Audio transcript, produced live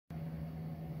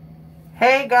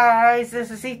Hey guys,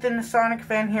 this is Ethan the Sonic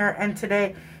fan here, and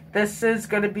today this is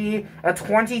going to be a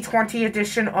 2020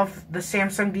 edition of the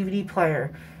Samsung DVD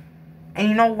player. And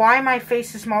you know why my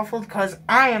face is muffled? Because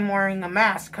I am wearing a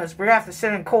mask, because we have to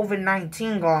sit in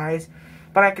COVID-19, guys.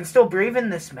 But I can still breathe in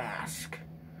this mask.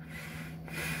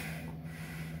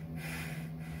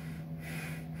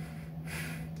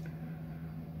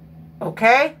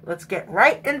 Okay, let's get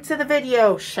right into the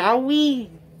video, shall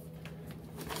we?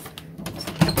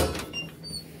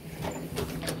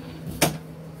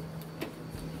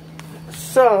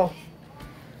 So,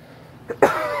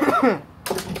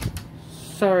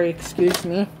 sorry, excuse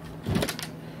me.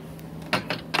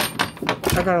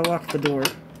 I gotta lock the door.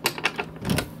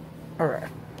 Alright,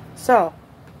 so,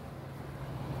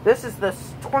 this is the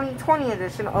 2020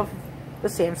 edition of the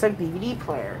Samsung DVD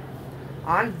player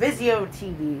on Vizio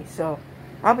TV. So,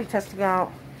 I'll be testing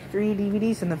out 3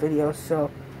 DVDs in the video, so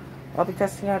I'll be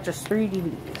testing out just 3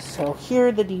 DVDs. So, here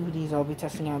are the DVDs I'll be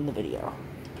testing out in the video.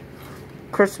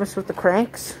 Christmas with the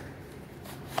Cranks,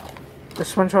 the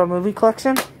SpongeBob movie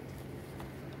collection,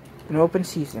 and Open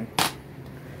Season.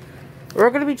 We're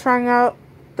going to be trying out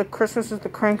the Christmas with the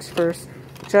Cranks first,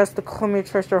 which has the Columbia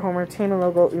TriStar Home Entertainment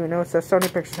logo, even though it says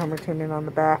Sony Pictures Home Entertainment on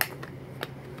the back.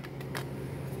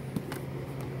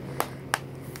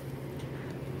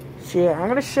 So yeah, I'm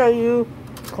going to show you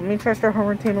the Columbia TriStar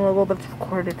Home Entertainment logo, but it's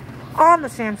recorded on the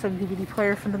Samsung DVD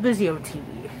player from the Vizio TV.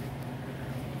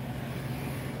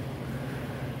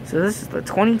 So this is the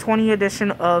 2020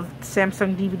 edition of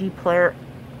Samsung DVD player.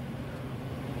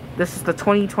 This is the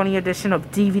 2020 edition of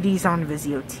DVDs on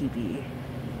Vizio TV.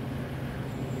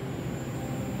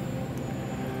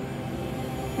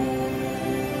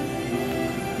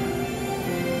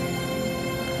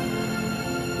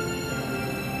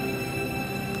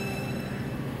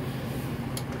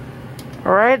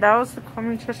 Alright, that was the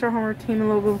Columbia TriStar Home Entertainment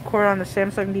logo recorded on the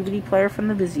Samsung DVD player from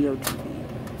the Vizio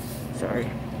TV. Sorry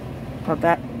about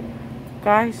that.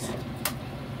 Guys,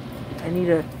 I need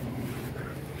to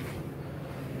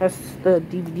press the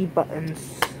DVD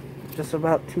buttons just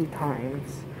about 2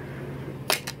 times.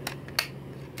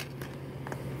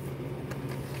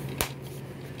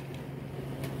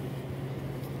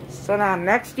 So now,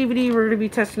 next DVD we're going to be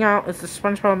testing out is the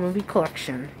SpongeBob movie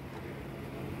collection,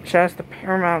 which has the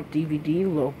Paramount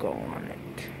DVD logo on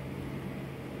it.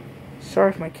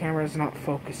 Sorry if my camera is not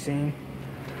focusing.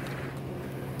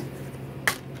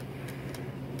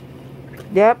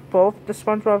 Yep, both the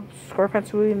SpongeBob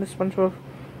SquarePants movie and the SpongeBob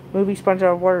movie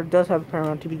SpongeBob Water does have a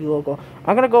Paramount DVD logo.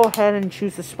 I'm going to go ahead and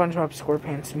choose the SpongeBob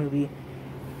SquarePants movie,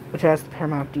 which has the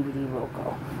Paramount DVD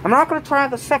logo. I'm not going to try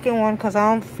the second one because I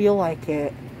don't feel like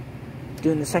it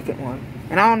doing the second one.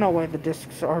 And I don't know why the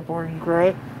discs are boring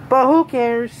gray, but who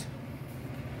cares?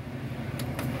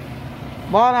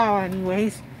 Well, now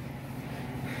anyways,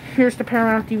 here's the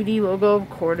Paramount DVD logo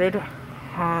recorded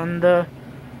on the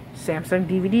Samsung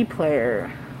DVD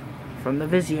player from the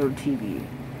Vizio TV.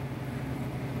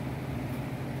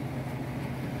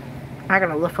 I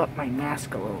gotta lift up my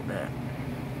mask a little bit.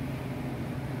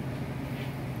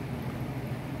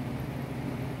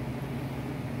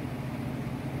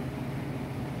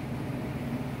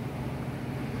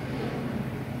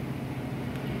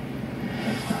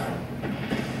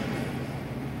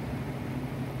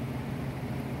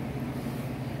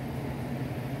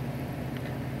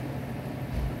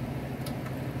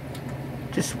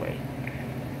 Just wait.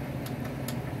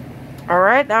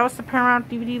 Alright, that was the Paramount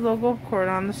DVD logo recorded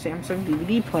on the Samsung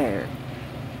DVD player.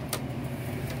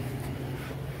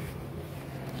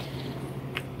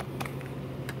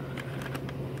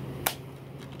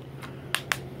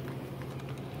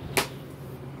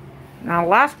 Now,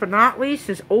 last but not least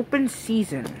is Open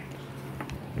Season.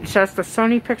 It has the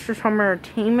Sony Pictures Home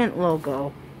Entertainment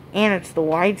logo, and it's the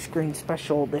widescreen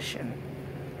special edition.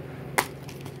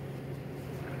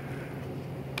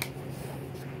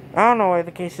 I don't know why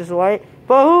the case is white,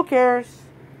 but who cares?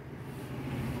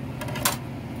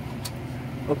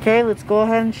 Okay, let's go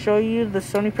ahead and show you the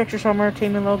Sony Pictures Home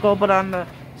Entertainment logo, but on the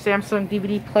Samsung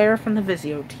DVD player from the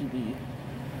Vizio TV.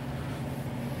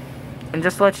 And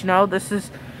just to let you know,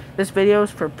 this video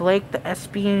is for Blake the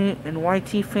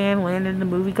SB&YT fan, Landon the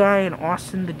movie guy, and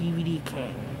Austin the DVD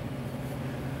king.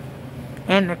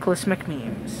 And Nicholas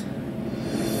Mcmeans.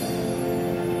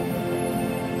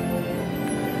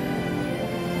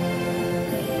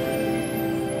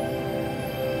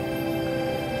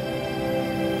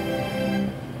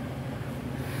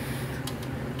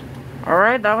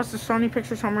 Alright, that was the Sony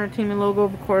Pictures Home Entertainment logo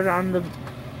recorded on the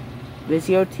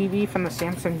Vizio TV from the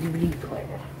Samsung DVD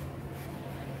player.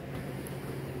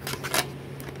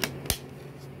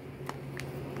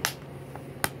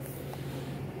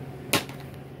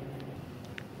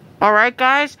 Alright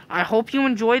guys, I hope you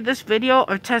enjoyed this video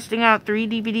of testing out 3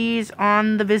 DVDs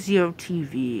on the Vizio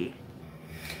TV.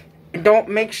 And don't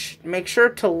make sure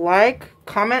to like,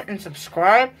 comment, and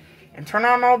subscribe, and turn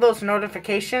on all those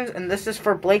notifications. And this is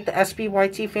for Blake the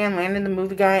SB&YT fan, Landon the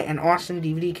movie guy, and Austin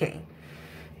DVD King.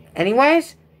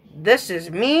 Anyways, this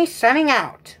is me signing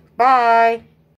out. Bye.